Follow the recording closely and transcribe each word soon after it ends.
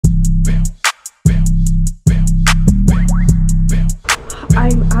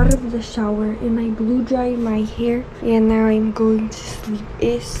the shower and I blew dried my hair, and now I'm going to sleep.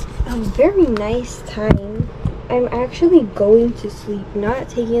 It's a very nice time. I'm actually going to sleep, not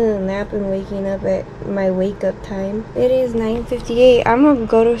taking a nap and waking up at my wake up time. It is 9:58. I'm gonna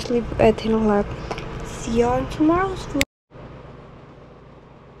go to sleep at 10 o'clock. See y'all in tomorrow's vlog.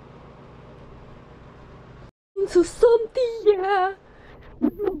 Into something, yeah.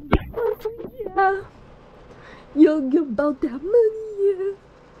 Yeah. Yo, give about that money, yeah.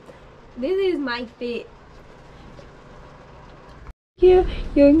 This is my fit. Yeah,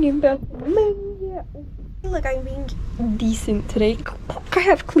 yo, give about that money, yeah. Look, I'm being decent today. I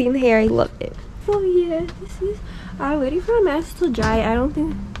have clean hair. I love it. Oh yeah, this is. I'm waiting for my mask to dry. I don't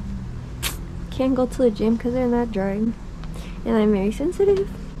think can't go to the gym because they're not drying, and I'm very sensitive.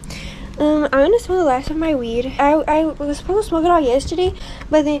 I'm gonna smoke the last of my weed. I was supposed to smoke it all yesterday,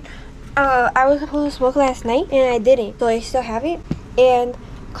 but then I was supposed to smoke last night and I didn't, so I still have it. And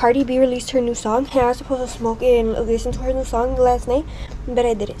Cardi B released her new song, and I was supposed to smoke it and listen to her new song last night, but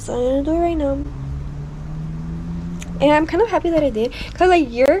I didn't. So I'm gonna do it right now. And I'm kind of happy that I did, because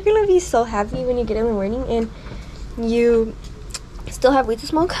like you're gonna be so happy when you get in the morning and you still have weed to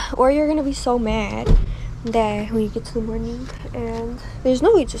smoke, or you're gonna be so mad that when you get to the morning and there's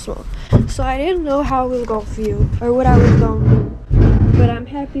no weed to smoke. So I didn't know how it was gonna feel or what I was gonna do, but I'm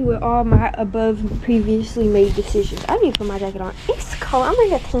happy with all my above previously made decisions. I need to put my jacket on. It's cold. I'm gonna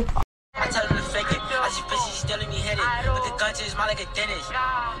get tank top. I tell her to fake it. I see bitches still in me headed. But the gun to his mind like a dentist.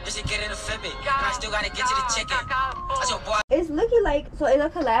 Just to get in the flip it. And I still gotta get to the chicken. I told boy. It's looking like, so it's a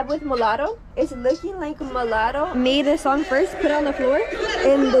collab with Mulatto. It's looking like Mulatto made the song first, put it on the floor,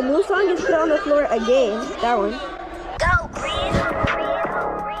 and the new song is put on the floor again. That one. Go, Green.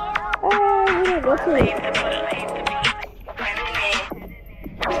 Oh, we didn't go to it.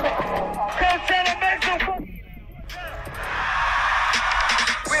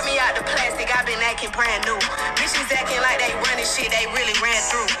 Rip me out the plastic, I've been acting brand new. Bitches acting like they running shit they really ran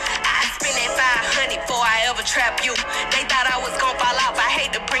through. I spend that 500 before I ever trap you. They thought I was gon' fall off, I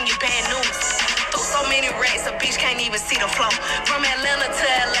hate to bring you bad news. Through so many racks, a bitch can't even see the flow. From Atlanta to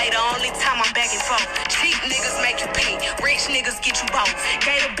LA, the only time I'm back and forth. Cheap niggas make you pee, rich niggas get you both.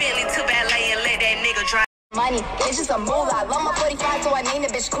 Gave a Bentley to valet and let that nigga drive. Money, it's just a move. I love my 45, so I named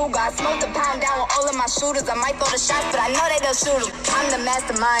the bitch Cougar. I smoked a pound down with all of my shooters. I might throw the shots, but I know they don't shoot them. I'm the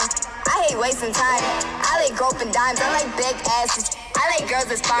mastermind. I hate wasting time. I like groping dimes. I like big asses. I like girls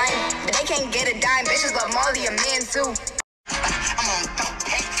that's fine, but they can't get a dime. Bitches love Molly, a man too. I'm on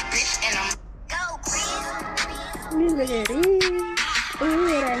hey, bitch, and I'm go green. Look at this. Ooh,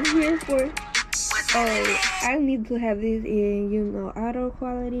 what I'm here for. Oh, I need to have this in, you know, auto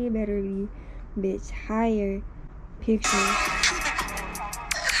quality. Better be, bitch, higher pictures.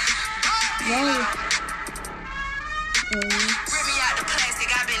 Wow.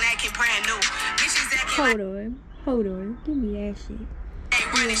 Hold on, give me that shit. They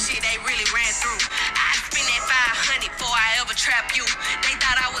running shit they really ran through. I spend that 500 before I ever trap you. They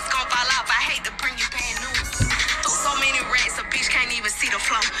thought I was gon' fall off, I hate to bring you bad news. Through so many racks, a bitch can't even see the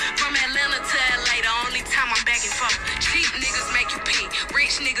flow. From Atlanta to LA, the only time I'm back and forth. Cheap niggas make you pee,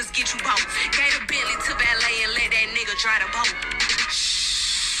 rich niggas get you both. Gave a Bentley to valet and let that nigga drive the boat.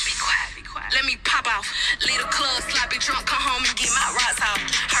 Be quiet, be quiet. Let me pop off. Leave the club, sloppy drunk, come home and get my rocks off.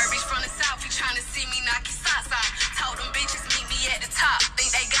 Her bitch from the south, he tryna see me knock his socks off. Told them bitches meet me at the top, think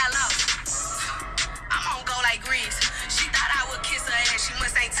they got lost. I'm on go like grease. She thought I would kiss her ass, she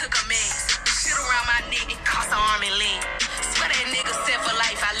must ain't took a mess. Shit around my neck, it cost her arm and leg. Swear that nigga set for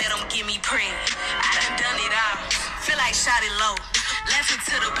life, I let him give me print. I done it all, feel like shot it low. Left it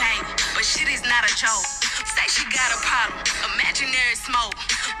to the bank, but shit is not a joke. Say she got a problem, imaginary smoke.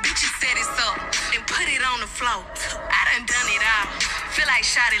 Bitches set it up, then put it on the floor. I done it all, feel like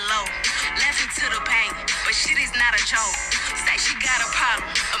shot it low. Left it to the bank, but shit is not a joke. Say she got a problem,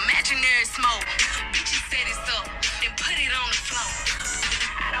 imaginary smoke. Bitches set it up, then put it on the floor.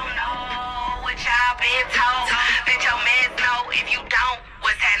 I don't know what y'all been told. Bet your mans know if you don't,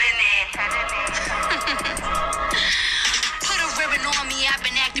 what's happening? Put a ribbon on me, I've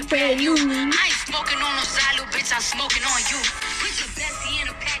been acting brand new. I ain't smoking on no Zalo, bitch, I'm smoking on you. Put your bestie in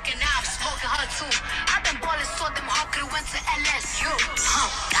a pack and now I'm smoking her too. I've been ballin', so them all could've went to LSU.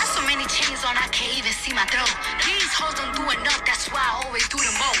 Got so many chains on, I can't even see my throat. These hoes don't do enough, that's why I always do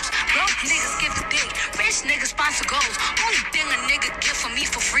the most. Broke niggas give the dick, rich niggas sponsor goals. Only thing a nigga get for me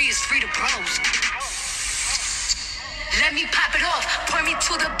for free is free to bros. Let me pop it off, point me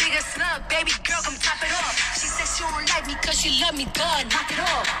to the biggest love. Baby girl, come top it off. She said she don't like me cause she love me, God, knock it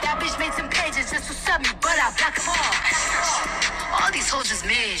off. That bitch made some pages just to sub me, but I block them off. All these hoes just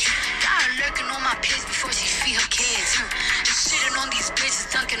mad. Got her lurking on my page before she feed her kids. Shitting on these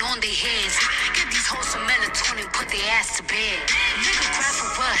bitches, dunking on their heads. Get these hoes some melatonin, put their ass to bed. Nigga cry for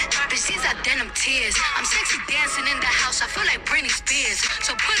what? Bitch, these are denim tears. I'm sexy dancing in the house, I feel like Britney Spears.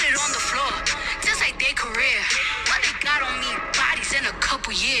 So put it on the floor, just like their career. What they got on me, bodies in a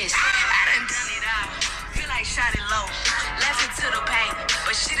couple years. I done it out, feel like shot it low. Laughing to the pain,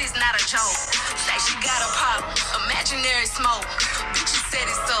 but shit is not a joke. Say she got a pop, imaginary smoke. Bitch, you said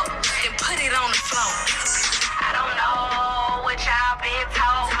it's up, then put it on the floor. I don't know what y'all been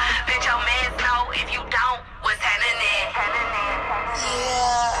told. Bet your mans know if you don't, what's happening?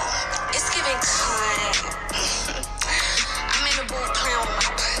 Yeah, it's giving cunt. I'm in the booth playing with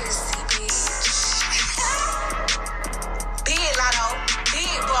my pussy, bitch. Big Lotto,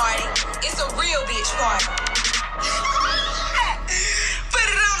 big party. It's a real bitch party. Put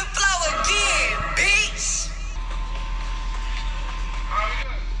it on the floor again, bitch.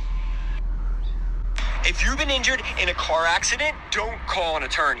 If you've been injured in a car accident, don't call an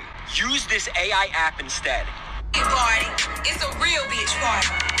attorney. Use this AI app instead. Big party. It's a real bitch party.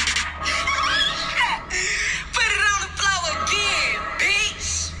 Put it on the floor again,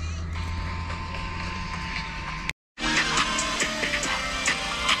 bitch.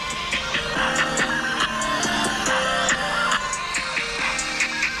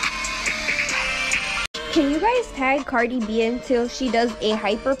 Can you guys tag Cardi B until she does a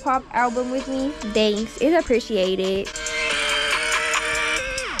hyperpop album with me? Thanks, it's appreciated.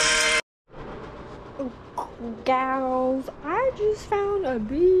 Gals, I just found a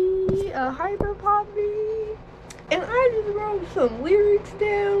hyperpop beat, and I just wrote some lyrics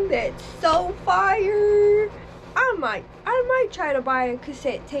down that's so fire. I might try to buy a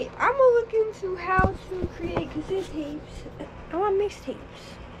cassette tape. I'm gonna look into how to create cassette tapes. I want mixtapes.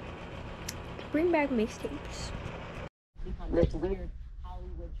 Bring back mixtapes. Become this weird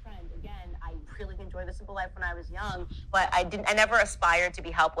Hollywood trend. Again, I really enjoyed the simple life when I was young, but I never aspired to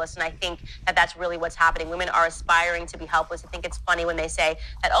be helpless, and I think that that's really what's happening. Women are aspiring to be helpless. I think it's funny when they say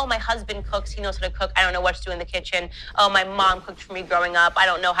that, oh, my husband cooks, he knows how to cook, I don't know what to do in the kitchen. Oh, my mom cooked for me growing up, I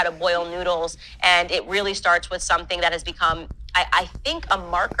don't know how to boil noodles. And it really starts with something that has become, I think, a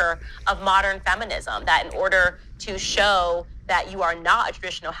marker of modern feminism, that in order to show that you are not a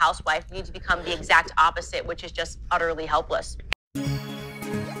traditional housewife, you need to become the exact opposite, which is just utterly helpless.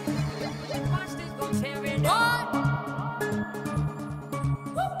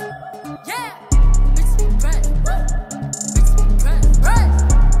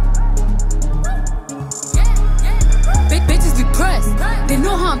 Bitches be pressed. They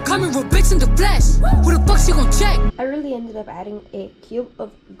know how I'm coming, real bitch in the flesh. Who the fuck she gon' check? I really ended up adding a cube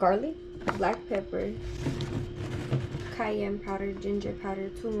of garlic, black pepper, cayenne powder, ginger powder,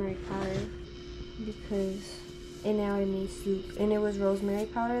 turmeric powder, and now I made soup, and it was rosemary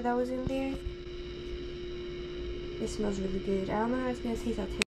powder that was in there. It smells really good. I don't know how it's gonna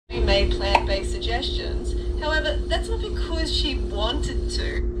taste. We made plant-based suggestions. However, that's not because she wanted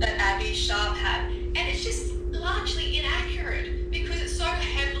to. That Abby's shop had, and it's just largely inaccurate because it's so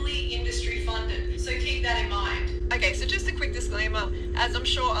heavily industry funded. So keep that in mind. Okay, so just a quick disclaimer, as I'm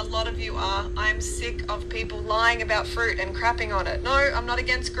sure a lot of you are, I'm sick of people lying about fruit and crapping on it. No, I'm not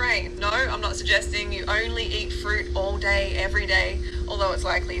against grain. No, I'm not suggesting you only eat fruit all day, every day, although it's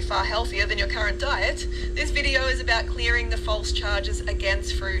likely far healthier than your current diet. This video is about clearing the false charges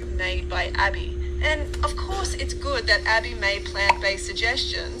against fruit made by Abby. And of course, it's good that Abby made plant-based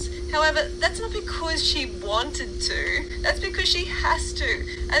suggestions. However, that's not because she wanted to, that's because she has to,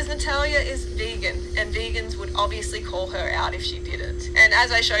 as Natalia is vegan, and vegans would obviously call her out if she didn't. And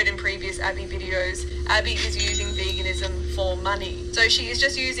as I showed in previous Abby videos, Abby is using veganism for money. So she is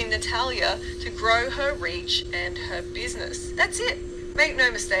just using Natalia to grow her reach and her business. That's it. Make no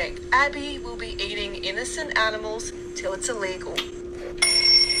mistake, Abby will be eating innocent animals till it's illegal.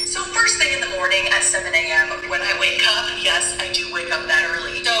 So first thing in the morning at 7 a.m. when I wake up, yes, I do wake up that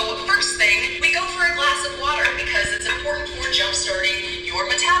early. So first thing, we go for a glass of water because it's important for jump-starting your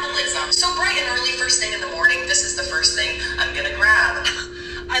metabolism. So bright and early first thing in the morning, this is the first thing I'm gonna grab.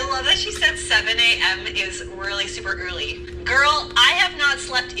 I love that she said 7 a.m. is really super early. Girl, I have not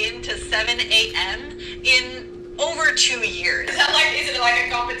slept into 7 a.m. in over 2 years. Is it like a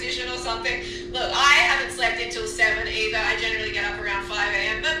competition or something? Look, I haven't slept until 7 either. I generally get up around 5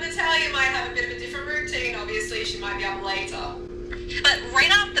 a.m. But Natalia might have a bit of a different routine. Obviously, she might be up later. But right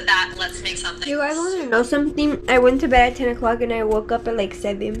off the bat, let's make something. You guys want to know something? I went to bed at 10 o'clock and I woke up at like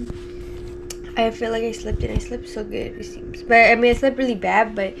 7. I feel like I slept and I slept so good, it seems. But I mean, I slept really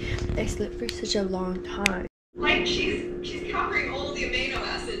bad, but I slept for such a long time. Like, she's covering all the amino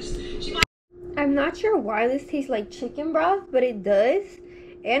acids. I'm not sure why this tastes like chicken broth, but it does.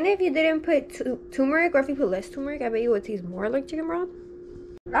 And if you didn't put turmeric, or if you put less turmeric, I bet you would taste more like chicken broth.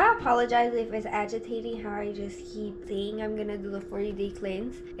 I apologize if it's agitating how I just keep saying I'm gonna do the 40-day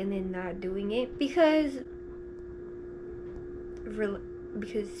cleanse and then not doing it because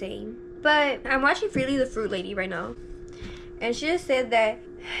same. But I'm watching Freely the Fruit Lady right now, and she just said that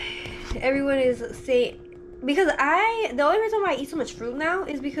everyone is saying, because the only reason why I eat so much fruit now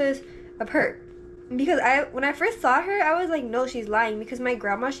is because of her. Because when I first saw her, I was like, no, she's lying, because my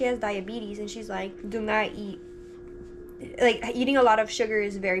grandma, she has diabetes, and she's like, do not eat, like, eating a lot of sugar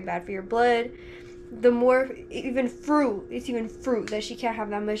is very bad for your blood. The more, even fruit, it's even fruit that she can't have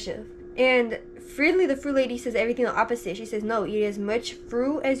that much of. And Freely the Fruit Lady says everything the opposite. She says, no, eat as much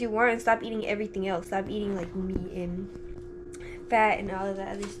fruit as you want and stop eating everything else. Stop eating like meat and fat and all of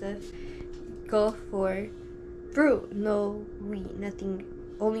that other stuff. Go for fruit, no wheat, nothing,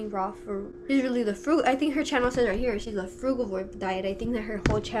 only raw fruit. She's really the fruit. I think her channel says right here, she's a frugivore diet. I think that her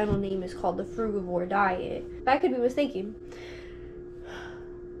whole channel name is called the Frugivore Diet. But I could be mistaken.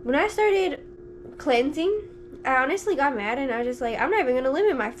 When I started cleansing, I honestly got mad, and I was just like, I'm not even gonna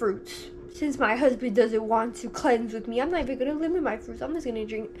limit my fruits. Since my husband doesn't want to cleanse with me, I'm not even gonna limit my fruits. I'm just gonna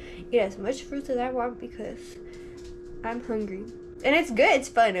eat as much fruits as I want because I'm hungry. And it's good, it's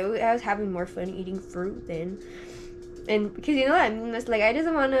fun. I was having more fun eating fruit and because you know what I mean, it's like I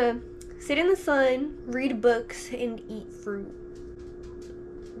just want to sit in the sun, read books, and eat fruit.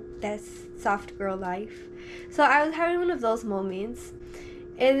 That's soft girl life. So I was having one of those moments,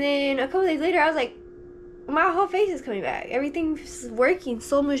 and then a couple days later I was like, my whole face is coming back. Everything's working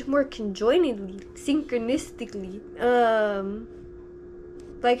so much more conjointedly, synchronistically.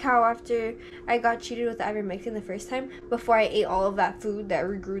 Like how after I got treated with the ivermectin the first time, before I ate all of that food that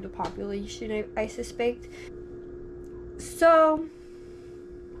regrew the population, I suspect. So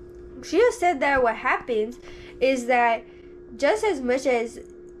she just said that what happens is that just as much as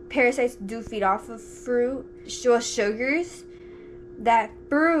parasites do feed off of fruit, sugars, that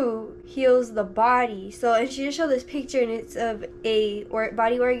fruit heals the body. So, and she just showed this picture, and it's of a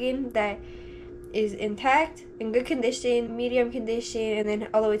body organ that is intact, in good condition, medium condition, and then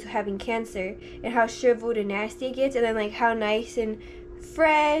all the way to having cancer, and how shriveled and nasty it gets, and then like how nice and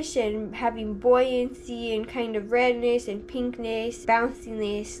fresh and having buoyancy and kind of redness and pinkness,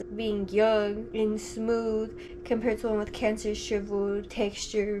 bounciness, being young and smooth compared to one with cancer, shriveled,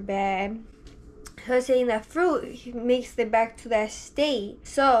 texture bad. So saying that fruit makes them back to that state.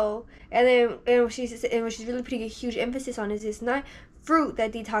 So, and what she's really putting a huge emphasis on is it's not fruit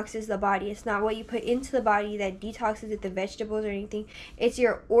that detoxes the body. It's not what you put into the body that detoxes it, the vegetables or anything. It's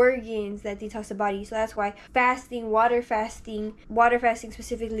your organs that detox the body. So that's why water fasting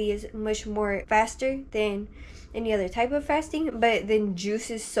specifically is much more faster than any other type of fasting. But then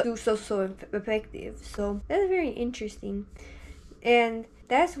juice is so effective. So that's very interesting. And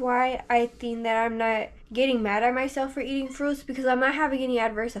that's why I think that I'm not getting mad at myself for eating fruits, because I'm not having any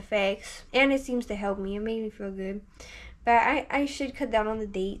adverse effects. And it seems to help me. It made me feel good. But I should cut down on the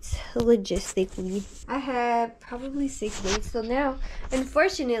dates logistically. I have probably 6 dates. So now,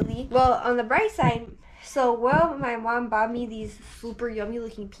 unfortunately, well, on the bright side, my mom bought me these super yummy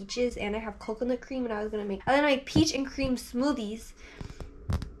looking peaches, and I have coconut cream, and I was gonna make peach and cream smoothies.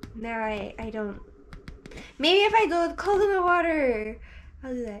 Now I don't. Maybe if I do it with coconut water,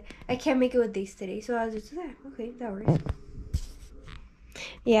 I'll do that. I can't make it with dates today, so I'll just do that. Okay, that works.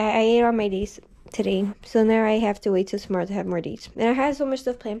 Yeah, I ate all my dates today, so now I have to wait till tomorrow to have more dates. And I had so much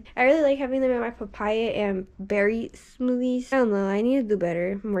stuff planned. I really like having them in my papaya and berry smoothies. I don't know, I need to do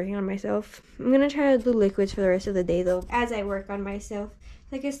better. I'm working on myself. I'm gonna try to do liquids for the rest of the day though, as I work on myself.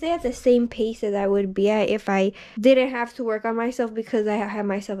 So I can stay at the same pace that I would be at if I didn't have to work on myself, because I have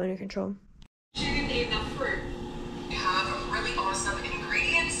myself under control. Shouldn't need enough fruit. They have really awesome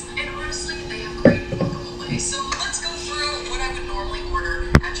ingredients, and honestly, they have great guacamole. So let's go through what I would normally order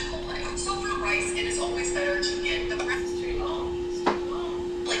at Chipotle. So for rice, it is always better to get the breakfast food.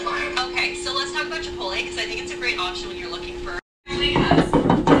 Okay, so let's talk about Chipotle, because I think it's a great option when you're looking for. It actually has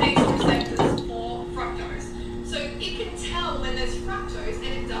taste receptors for fructose. So it can tell when there's fructose,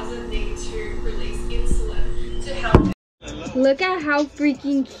 and it doesn't need to release insulin to help. Look at how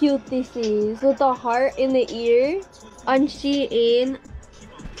freaking cute this is, with the heart in the ear on Shein.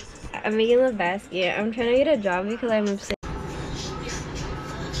 I'm making the basket. I'm trying to get a job because I'm obsessed.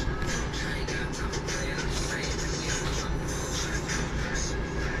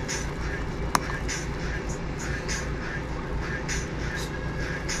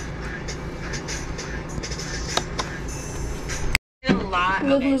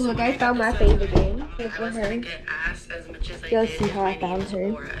 Look, I found my fave again. Look for her. You'll see how I found her.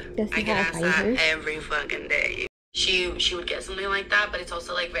 You'll see how I find her. Every fucking day. She she would get something like that, but it's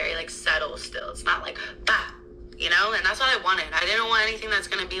also like very like subtle still. It's not like bah, you know, and that's what I wanted. I didn't want anything that's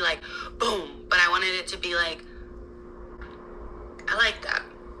gonna be like boom, but I wanted it to be like, I like that.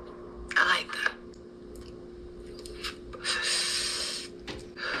 I like that.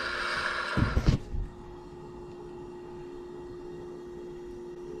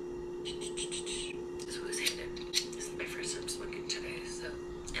 This is my first time smoking today, so,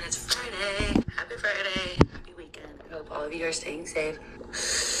 and it's Friday. Happy Friday. Happy weekend. I hope all of you are staying safe.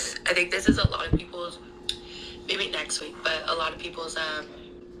 I think this is a lot of people's, maybe next week, but a lot of people's,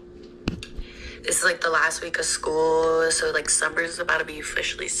 this is like the last week of school, so like summer's about to be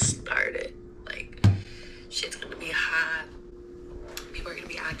officially started. Like, shit's gonna be hot. People are gonna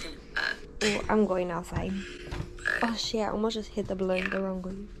be acting up. Oh, I'm going outside. Oh shit, I almost just hit the blunt the wrong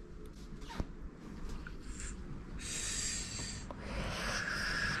way.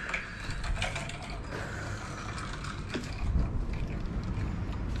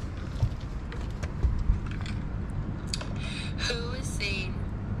 Who is seeing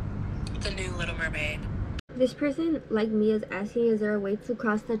the new Little Mermaid? This person, like me, is asking, is there a way to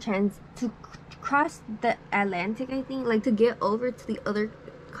cross the Atlantic, I think, like to get over to the other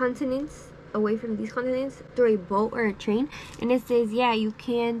continents, away from these continents, through a boat or a train? And it says, yeah, you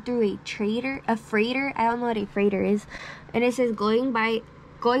can through a freighter. I don't know what a freighter is. And it says going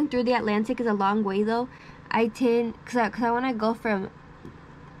through the Atlantic is a long way though. Because I want to go from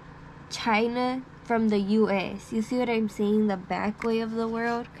China, from the US. You see what I'm saying? The back way of the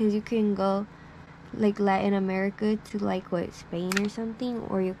world, because you can go like Latin America to like what, Spain or something,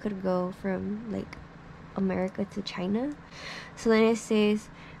 or you could go from like America to China. So then it says,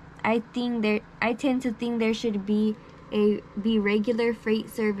 I tend to think there should be regular freight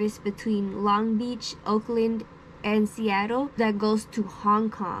service between Long Beach, Oakland, and Seattle that goes to Hong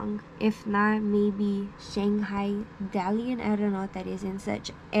Kong. If not, maybe Shanghai, Dalian, I don't know what that is and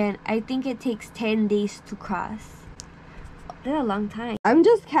such. And I think it takes 10 days to cross. That's a long time. I'm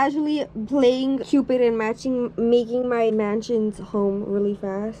just casually playing Cupid and making my mansion's home really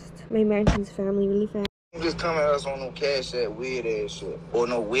fast. My mansion's family really fast. Just come at us on no cash ass weird ass shit. Or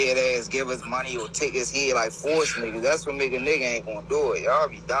no weird ass give us money or take us here like force niggas. That's what make a nigga ain't gonna do it. Y'all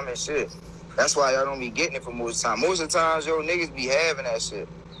be dumb as shit. That's why y'all don't be getting it for most of the time. Most of the times, yo, niggas be having that shit.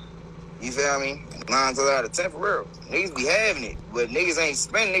 You feel me? 9 times out of 10 for real. Niggas be having it. But niggas ain't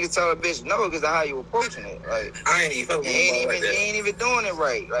spending. Niggas tell a bitch no because of how you approaching it. Like, I ain't even fucking with nobody like that. You ain't even doing it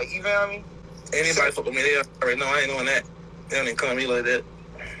right. Like, you feel me? Anybody fuck with me, they already know I ain't doing that. They don't even call me like that.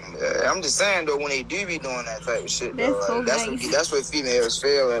 I'm just saying though, when they do be doing that type of shit, though, that's so nice. That's what females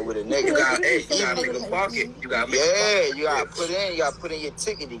feel at with a nigga. You gotta make a pocket. You gotta make a pocket. You gotta put in your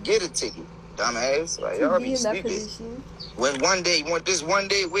ticket to get a ticket. Dumbass. Like, y'all be stupid. When one day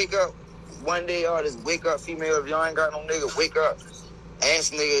wake up, just wake up, female, if y'all ain't got no nigga, wake up.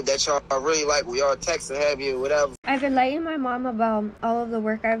 Ask nigga that y'all really like, will y'all text or have you or whatever. I've enlightened my mom about all of the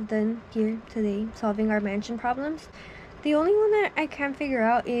work I've done here today, solving our mansion problems. The only one that I can't figure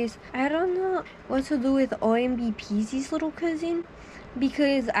out is, I don't know what to do with OMBPZ's little cousin.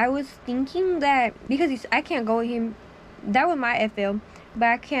 Because I was thinking that, because I can't go with him, that was my FL, but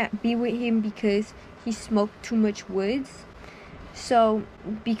I can't be with him because he smoked too much woods. So,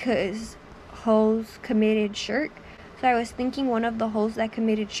 because hoes committed shirk. So I was thinking one of the hoes that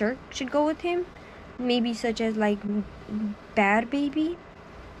committed shirk should go with him. Maybe such as like Bad Baby.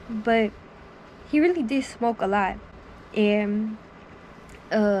 But he really did smoke a lot. And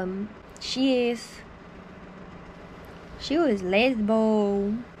she was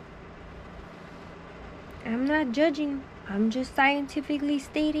lesbo. I'm not judging. I'm just scientifically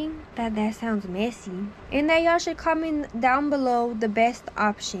stating that sounds messy. And that y'all should comment down below the best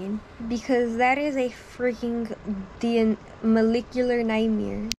option, because that is a freaking molecular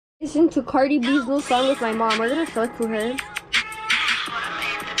nightmare. Listen to Cardi B's new song with my mom. We're gonna show it to her.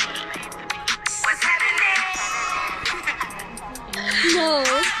 No.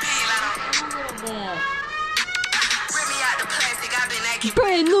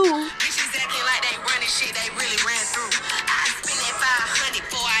 Brand new. Bitches acting like they running shit they really ran through. I spent that 500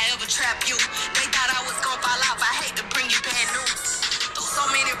 before I ever trap you. They thought I was gonna fall off. I hate to bring you bad news. Through so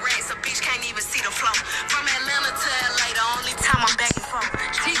many rats, a bitch can't even see the flow. From Atlanta to LA, the only time I'm back and forth.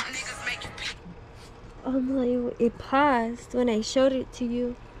 Cheap niggas make you pay. Oh my, it paused when I showed it to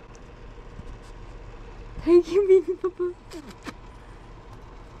you. Thank you, baby papa.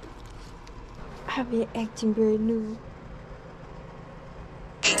 I've been acting brand new.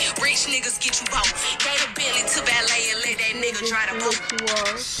 Rich niggas get you out. Gave a Bentley to valet and let that nigga drive the boat. Be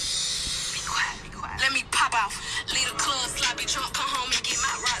quiet. Let me pop off. Leave the club, sloppy drunk, come home and get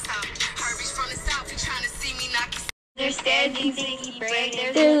my rocks out. Herbie's from the south, he trying to see me knock his They're standing,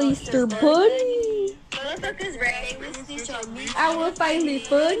 they're Easter bunny. I will finally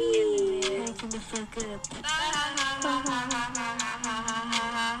funny.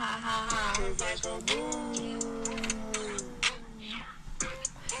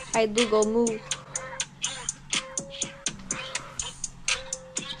 I do go move.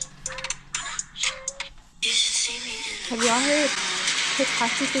 Have y'all heard his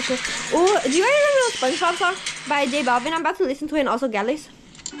practice? Oh, do you guys remember the SpongeBob song by J Balvin? I'm about to listen to it, and also Gallus.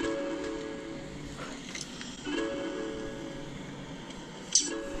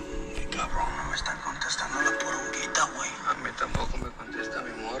 Tampoco me contesta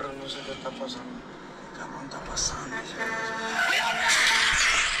mi morra, no sé qué está pasando. Cabrón, está pasando.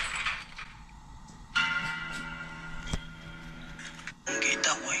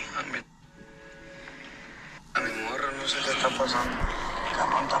 Quita, güey. A mi morra, no sé qué está pasando.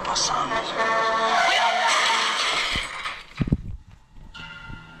 Cabrón, está pasando.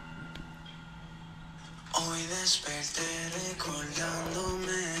 Hoy desperté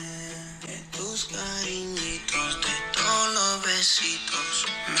recordándome de tus cariñitos, de todos los besitos.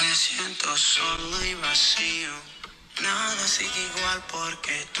 Me siento solo y vacío. Nada sigue igual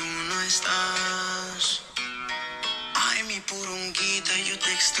porque tú no estás. Ay, mi purunguita, yo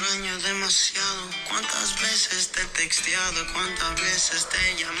te extraño demasiado. ¿Cuántas veces te he texteado? ¿Cuántas veces te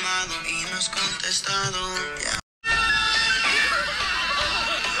he llamado y no has contestado? Yeah.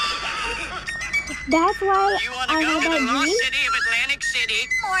 That's why You want to I go had to the that lost dream. city of Atlantic City?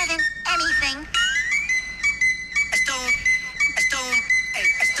 More than anything. Esto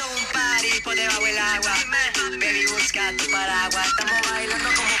es un party por debajo del agua. Baby, busca tu paraguas. Estamos bailando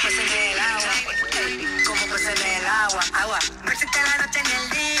como peces en el agua. Como peces en el agua. Agua. No existe la noche ni el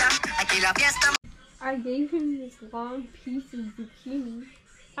día. Aquí la fiesta. I gave him this long piece of zucchini.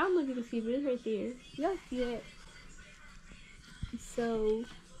 I don't know if you can see, but it's right there. Y'all see that? So,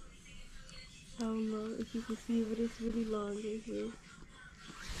 I don't know if you can see, but it's really long right here.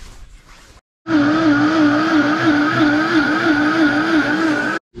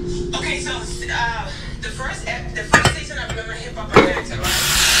 Okay, so the first season of Lemon Hip Hop Atlanta, right?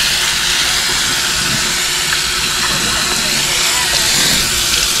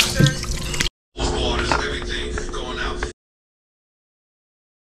 Waters, everything going out.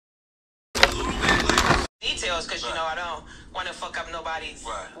 Details, because you know I don't want to fuck up nobody's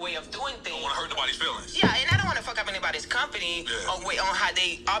way of doing things. Don't want to hurt nobody's feelings. Yeah, and I don't want to fuck up anybody's company or way on how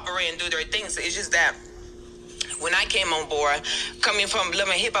they operate and do their things. It's just that when I came on board, coming from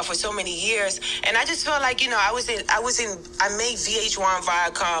Lemon Hip Hop for so many years, and I just felt like, you know, I made VH1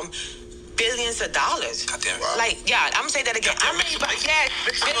 Viacom billions of dollars. Goddamn. Like, yeah, I'm gonna say that again. I made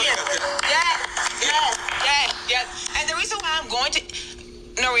billions. Yes. And the reason why I'm going to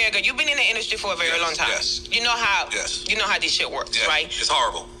Noriega, you've been in the industry for a very long time. Yes. You know how this shit works, right? It's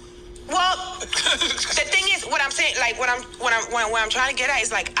horrible. Well, the thing is, what I'm saying, like, what I'm trying to get at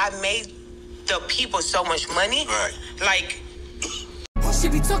is, like, I made the people so much money. Right. Like, she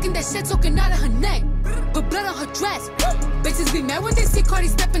be talking that shit, talking out of her neck, but blood on her dress. Bitches be mad when they see Cardi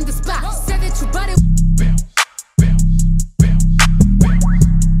step in the spot. Said that you